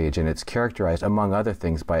exhaustion stage, and it's characterized, among other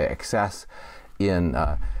things, by excess in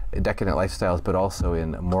decadent lifestyles, but also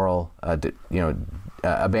in moral,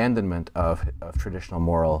 abandonment of traditional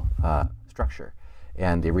moral structure,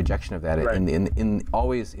 and the rejection of that, right. in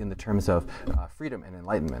always in the terms of freedom and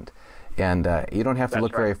enlightenment. And you don't have to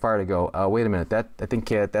look very far to go, wait a minute, I think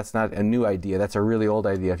that's not a new idea. That's a really old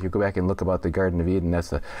idea. If you go back and look about the Garden of Eden, that's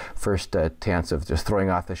the first chance of just throwing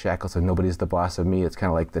off the shackles and nobody's the boss of me. It's kind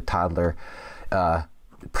of like the toddler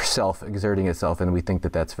self-exerting itself, and we think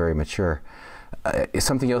that that's very mature.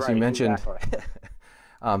 Something else you mentioned. Exactly.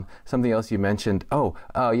 Something else you mentioned.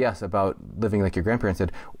 Yes, about living like your grandparents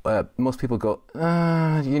did. Most people go,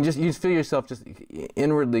 you feel yourself just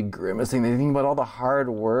inwardly grimacing. They think about all the hard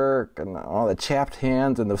work and all the chapped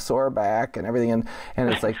hands and the sore back and everything, and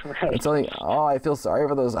it's like right. It's only I feel sorry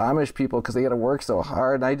for those Amish people because they got to work so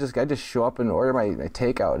hard. And I just show up and order my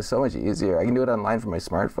takeout. It's so much easier. I can do it online from my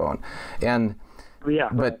smartphone, and Yeah.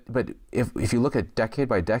 But if you look at decade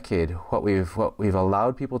by decade, what we've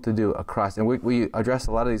allowed people to do across, and we address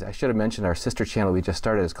a lot of these. I should have mentioned our sister channel we just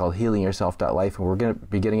started. It's called HealingYourself.life, and we're going to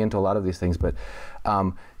be getting into a lot of these things. But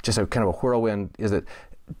just a kind of a whirlwind is that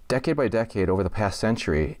decade by decade over the past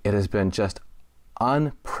century, it has been just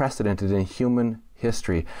unprecedented in human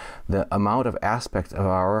history, the amount of aspects of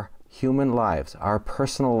our human lives, our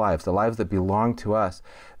personal lives, the lives that belong to us,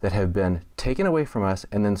 that have been taken away from us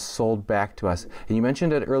and then sold back to us. And you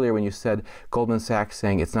mentioned it earlier when you said Goldman Sachs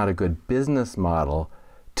saying it's not a good business model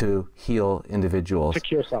to heal individuals. To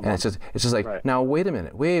cure someone. And it's just like, right. Now wait a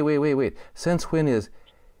minute, wait. Since when is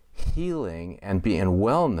healing and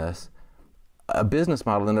wellness a business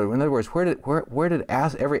model? In other words, where did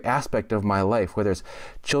every aspect of my life, whether it's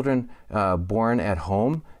children born at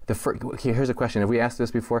home, here's a question. Have we asked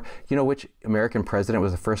this before? You know which American president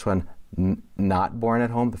was the first one not born at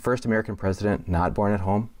home? The first American president not born at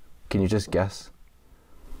home? Can you just guess?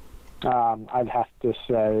 I'd have to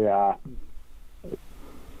say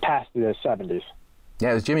past the 70s.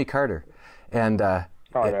 Yeah, it was Jimmy Carter. And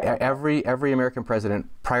every American president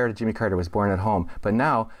prior to Jimmy Carter was born at home. But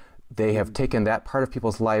now they have taken that part of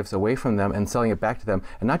people's lives away from them and selling it back to them.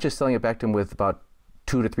 And not just selling it back to them with about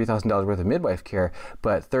 $2,000 to $3,000 worth of midwife care,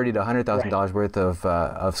 but $30,000 to $100,000 worth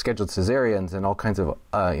of scheduled cesareans and all kinds of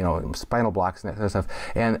spinal blocks and that kind of stuff,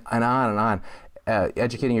 and on and on.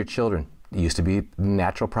 Educating your children. It used to be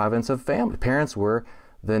natural province of family. Parents were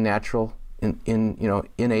the natural,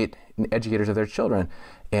 innate educators of their children,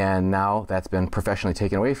 and now that's been professionally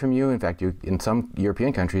taken away from you. In fact, in some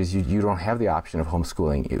European countries, you don't have the option of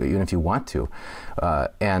homeschooling, even if you want to.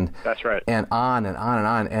 And that's right. And on and on and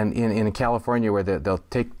on. And in California, where they'll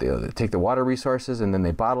take the water resources and then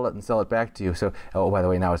they bottle it and sell it back to you. So, by the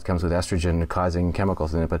way, now it comes with estrogen causing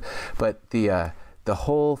chemicals in it. But the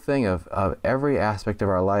whole thing of every aspect of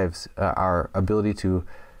our lives, our ability to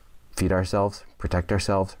feed ourselves, protect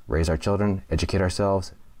ourselves, raise our children, educate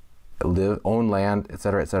ourselves, own land, et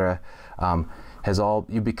cetera,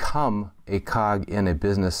 you become a cog in a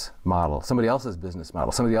business model, somebody else's business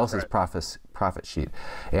model, somebody else's profit sheet.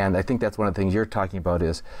 And I think that's one of the things you're talking about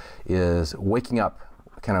is waking up,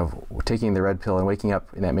 kind of taking the red pill and waking up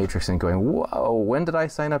in that matrix and going, whoa, when did I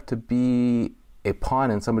sign up to be a pawn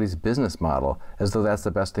in somebody's business model, as though that's the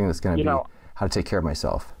best thing that's going to be how to take care of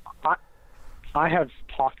myself. I have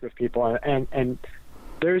talked with people, and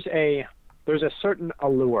there's a certain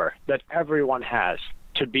allure that everyone has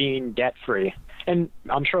to being debt-free. And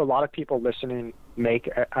I'm sure a lot of people listening make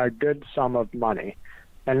a good sum of money,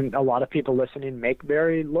 and a lot of people listening make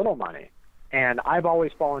very little money. And I've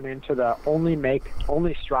always fallen into the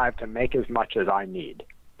only strive to make as much as I need.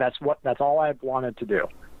 That's all I've wanted to do.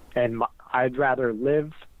 And I'd rather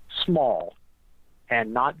live small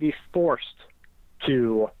and not be forced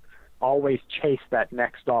to always chase that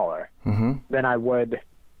next dollar than I would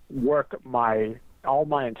work all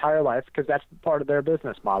my entire life, because that's part of their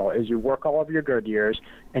business model, is you work all of your good years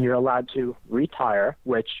and you're allowed to retire,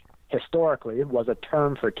 which historically was a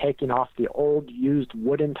term for taking off the old used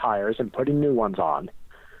wooden tires and putting new ones on.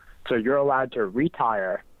 So you're allowed to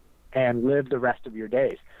retire and live the rest of your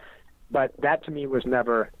days. But that to me was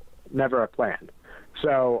never a plan.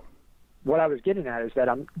 So what I was getting at is that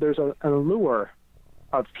there's an allure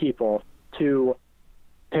of people to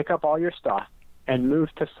pick up all your stuff and move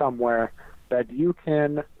to somewhere that you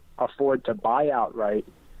can afford to buy outright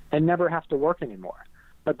and never have to work anymore.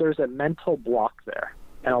 But there's a mental block there.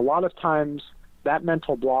 And a lot of times that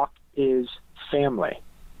mental block is family.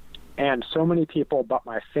 And so many people, but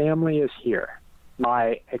my family is here.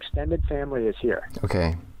 My extended family is here.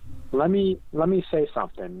 Okay. Let me say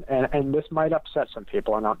something, and this might upset some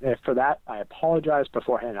people, and for that, I apologize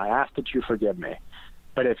beforehand. I ask that you forgive me.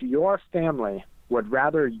 But if your family would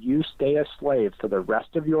rather you stay a slave for the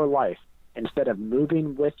rest of your life instead of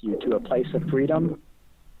moving with you to a place of freedom,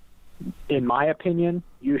 in my opinion,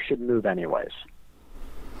 you should move anyways.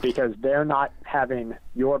 Because they're not having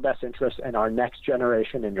your best interests and our next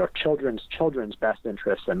generation and your children's best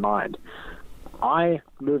interests in mind. I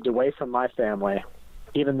moved away from my family,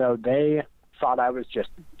 even though they thought I was just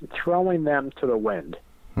throwing them to the wind.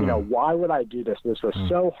 Why would I do this? This was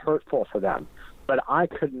so hurtful for them. But I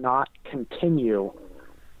could not continue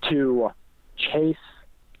to chase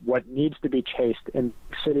what needs to be chased in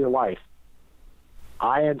city life.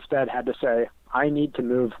 I instead had to say, I need to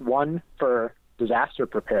move, one, for disaster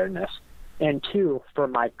preparedness, and two, for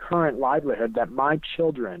my current livelihood, that my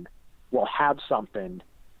children will have something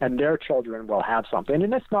and their children will have something.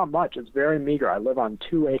 And it's not much. It's very meager. I live on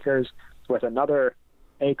 2 acres with another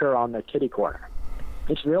acre on the kitty corner.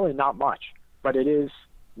 It's really not much, but it is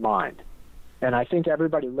mine. And I think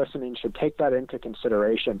everybody listening should take that into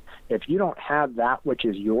consideration. If you don't have that which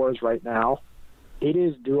is yours right now, it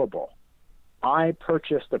is doable. I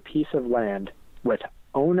purchased a piece of land with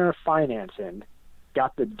owner financing,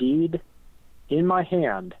 got the deed in my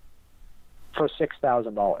hand for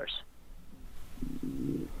 $6,000.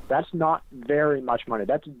 That's not very much money.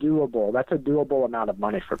 That's doable. That's a doable amount of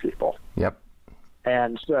money for people. Yep.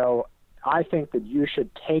 And so I think that you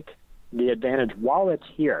should take the advantage while it's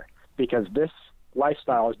here, because this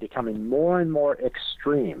lifestyle is becoming more and more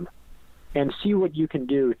extreme, and see what you can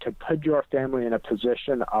do to put your family in a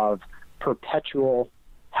position of perpetual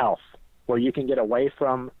health, where you can get away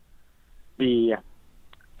from the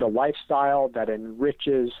lifestyle that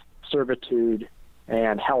enriches servitude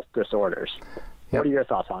and health disorders. Yep. What are your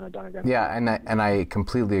thoughts on it, Dunagun? Yeah, and I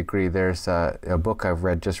completely agree. There's a book I've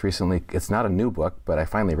read just recently. It's not a new book, but I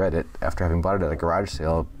finally read it after having bought it at a garage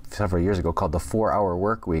sale several years ago, called The 4-Hour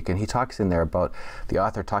Work Week. And the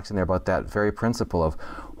author talks in there about that very principle of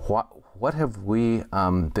what have we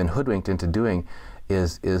been hoodwinked into doing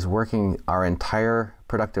is working our entire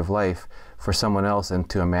productive life for someone else and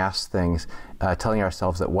to amass things, telling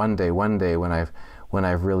ourselves that one day when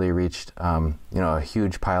I've really reached a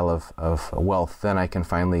huge pile of wealth, then I can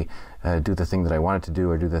finally do the thing that I wanted to do,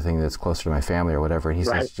 or do the thing that's closer to my family or whatever. And he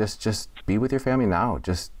says, just be with your family now.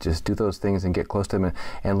 Just do those things and get close to them,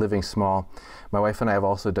 and living small. My wife and I have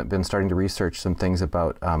also been starting to research some things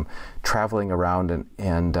about traveling around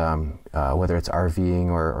and whether it's RVing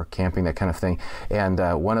or camping, that kind of thing. And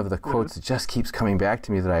one of the quotes that just keeps coming back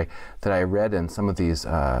to me that I read in some of these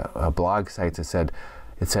blog sites, it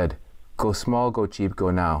said, "Go small, go cheap, go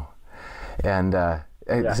now." And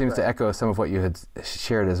it seems to echo some of what you had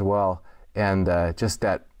shared as well. And just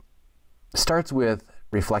that starts with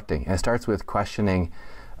reflecting, and it starts with questioning,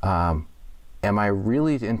 am I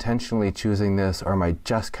really intentionally choosing this, or am I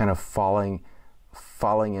just kind of falling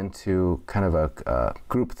into kind of a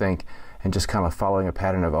groupthink and just kind of following a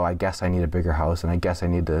pattern of, I guess I need a bigger house, and I guess I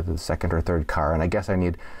need the second or third car, and I guess I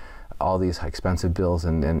need all these expensive bills,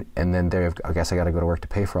 and then I guess I got to go to work to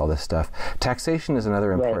pay for all this stuff. Taxation is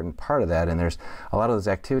another important part of that, and there's a lot of those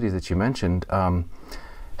activities that you mentioned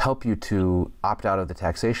help you to opt out of the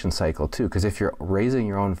taxation cycle too, because if you're raising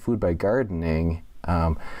your own food by gardening,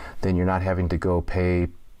 then you're not having to go pay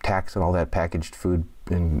tax on all that packaged food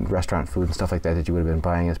and restaurant food and stuff like that you would have been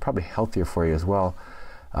buying. It's probably healthier for you as well.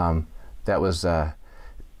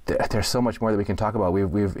 There's so much more that we can talk about.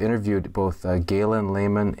 We've interviewed both Galen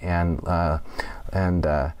Lehman and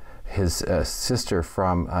his sister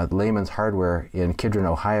from Lehman's Hardware in Kidron,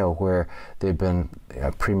 Ohio, where they've been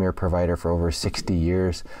a premier provider for over 60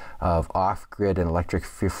 years of off-grid and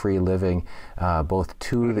electric-free living, both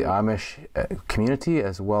to the Amish community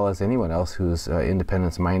as well as anyone else who's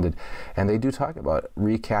independence-minded. And they do talk about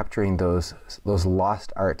recapturing those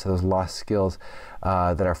lost arts, those lost skills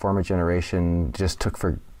that our former generation just took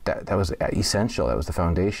for that was essential. That was the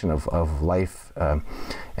foundation of life,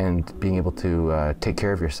 and being able to take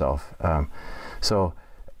care of yourself. So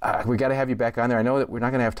we got to have you back on there. I know that we're not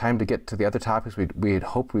going to have time to get to the other topics we had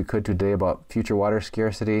hoped we could today about future water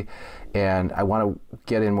scarcity, and I want to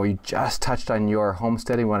get in where you just touched on your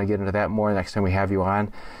homesteading. We want to get into that more next time we have you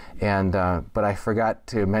on. And but I forgot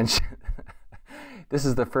to mention this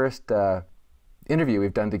is the first interview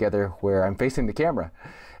we've done together where I'm facing the camera.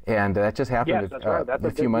 And that just happened a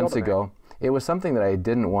few months ago. It was something that I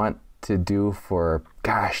didn't want to do for,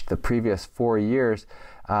 the previous 4 years,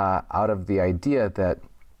 out of the idea that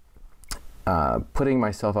putting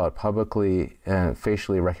myself out publicly and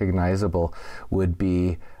facially recognizable would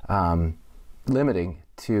be limiting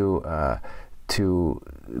to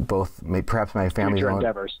both perhaps my family's own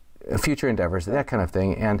future endeavors, that kind of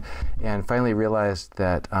thing. And finally realized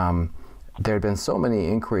that there had been so many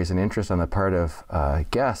inquiries and interest on the part of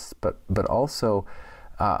guests, but also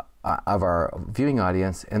of our viewing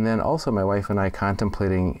audience, and then also my wife and I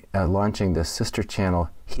contemplating launching the sister channel,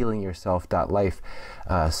 healingyourself.life.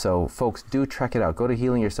 So folks, do check it out. Go to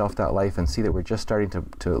healingyourself.life and see that we're just starting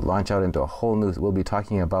to launch out into a whole new, we'll be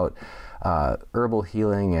talking about herbal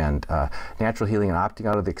healing and natural healing, and opting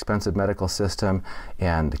out of the expensive medical system,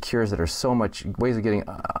 and the cures that are so much ways of getting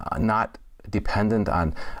not dependent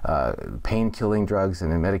on pain-killing drugs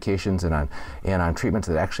and medications, and on treatments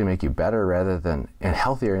that actually make you better rather than and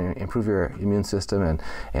healthier, and improve your immune system,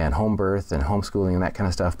 and home birth and homeschooling and that kind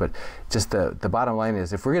of stuff. But just the bottom line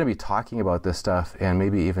is, if we're going to be talking about this stuff and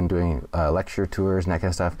maybe even doing lecture tours and that kind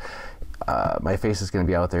of stuff, my face is going to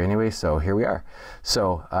be out there anyway, so here we are.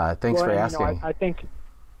 So thanks for asking. I think,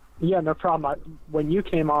 no problem. When you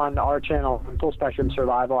came on our channel, Full Spectrum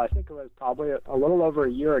Survival, I think it was probably a little over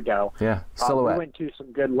a year ago. Yeah, Silhouette. We went to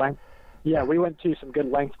some good length. Yeah, we went to some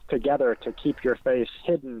good lengths together to keep your face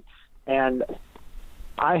hidden. And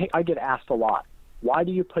I get asked a lot, why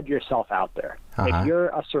do you put yourself out there? If you're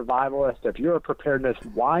a survivalist, if you're a preparedness,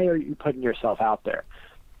 why are you putting yourself out there?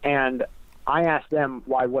 And I ask them,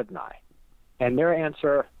 why wouldn't I? And their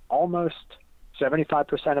answer, almost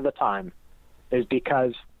 75% of the time, is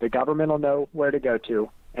because the government will know where to go to,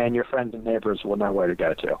 and your friends and neighbors will know where to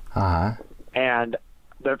go to. And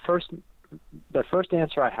the first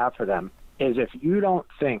answer I have for them is, if you don't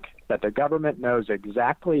think that the government knows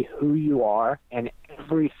exactly who you are and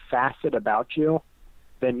every facet about you,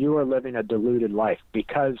 then you are living a deluded life,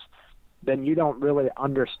 because then you don't really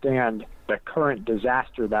understand the current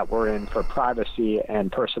disaster that we're in for privacy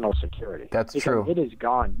and personal security. That's because true. It is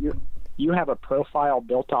gone. You have a profile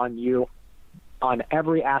built on you on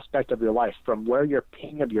every aspect of your life, from where your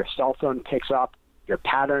ping of your cell phone picks up, your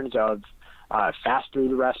patterns of fast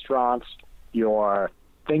food restaurants, your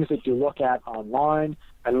things that you look at online.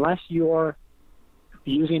 Unless you're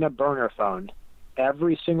using a burner phone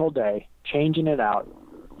every single day, changing it out,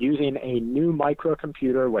 using a new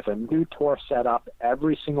microcomputer with a new Tor setup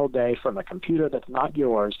every single day from a computer that's not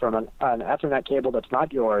yours, from an Ethernet cable that's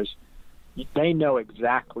not yours, they know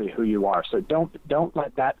exactly who you are. So don't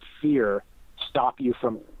let that fear stop you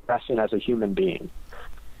from progressing as a human being.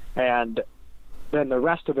 And then the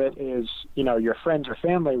rest of it is, your friends or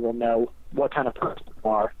family will know what kind of person you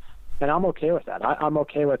are. And I'm okay with that. I'm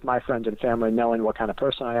okay with my friends and family knowing what kind of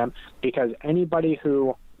person I am, because anybody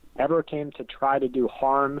who ever came to try to do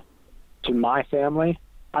harm to my family,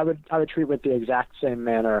 I would treat with the exact same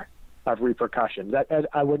manner of repercussions.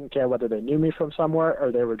 I wouldn't care whether they knew me from somewhere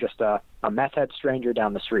or they were just a meth head stranger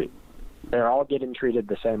down the street. They're all getting treated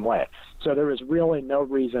the same way. So there was really no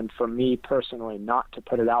reason for me personally not to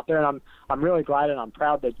put it out there. And I'm really glad and I'm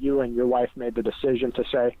proud that you and your wife made the decision to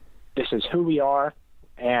say, this is who we are,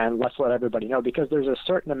 and let's let everybody know, because there's a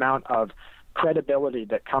certain amount of credibility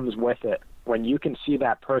that comes with it when you can see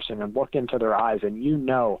that person and look into their eyes and you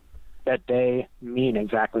know that they mean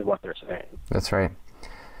exactly what they're saying. That's right.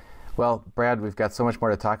 Well, Brad, we've got so much more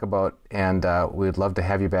to talk about, and we'd love to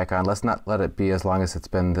have you back on. Let's not let it be as long as it's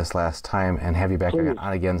been this last time, and have you back on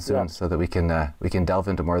again soon, so that we can delve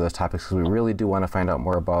into more of those topics, because we really do want to find out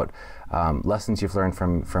more about lessons you've learned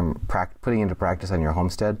from putting into practice on your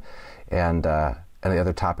homestead, and the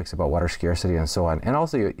other topics about water scarcity and so on. And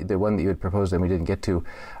also the one that you had proposed and we didn't get to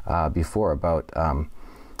before about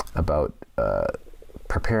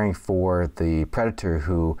preparing for the predator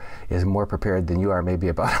who is more prepared than you are, maybe,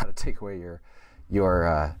 about how to take away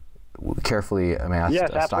your carefully amassed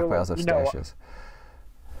stockpiles of stashes.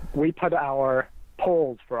 We put our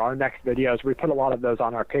polls for our next videos. We put a lot of those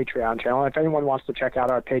on our Patreon channel. If anyone wants to check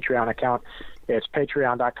out our Patreon account, it's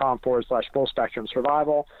patreon.com/Full Spectrum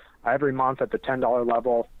Survival. Every month at the $10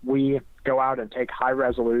 level, we go out and take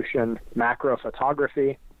high-resolution macro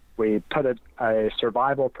photography. We put a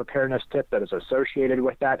survival preparedness tip that is associated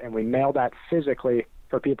with that, and we mail that physically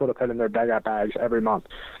for people to put in their bag bags every month.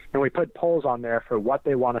 And we put polls on there for what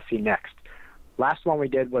they want to see next. Last one we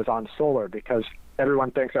did was on solar, because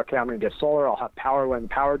everyone thinks, okay, I'm going to get solar, I'll have power when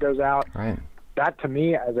power goes out. Right. That, to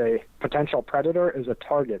me, as a potential predator, is a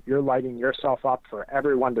target. You're lighting yourself up for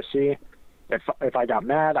everyone to see. If I got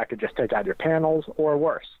mad, I could just take out your panels, or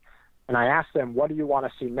worse. And I asked them, what do you want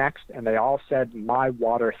to see next? And they all said, my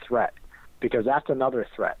water threat, because that's another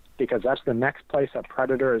threat, because that's the next place a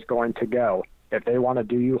predator is going to go. If they want to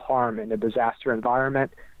do you harm in a disaster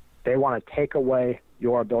environment, they want to take away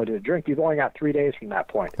your ability to drink. You've only got 3 days from that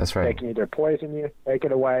point. That's right. They can either poison you, take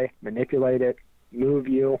it away, manipulate it, move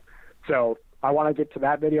you. So I want to get to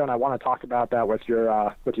that video, and I want to talk about that with your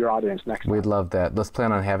audience next time. We'd love that. Let's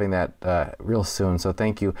plan on having that real soon. So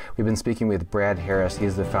thank you. We've been speaking with Brad Harris.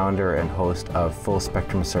 He's the founder and host of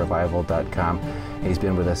FullSpectrumSurvival.com. He's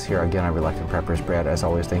been with us here again on Reluctant Preppers. Brad, as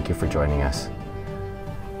always, thank you for joining us.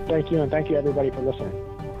 Thank you, and thank you everybody for listening.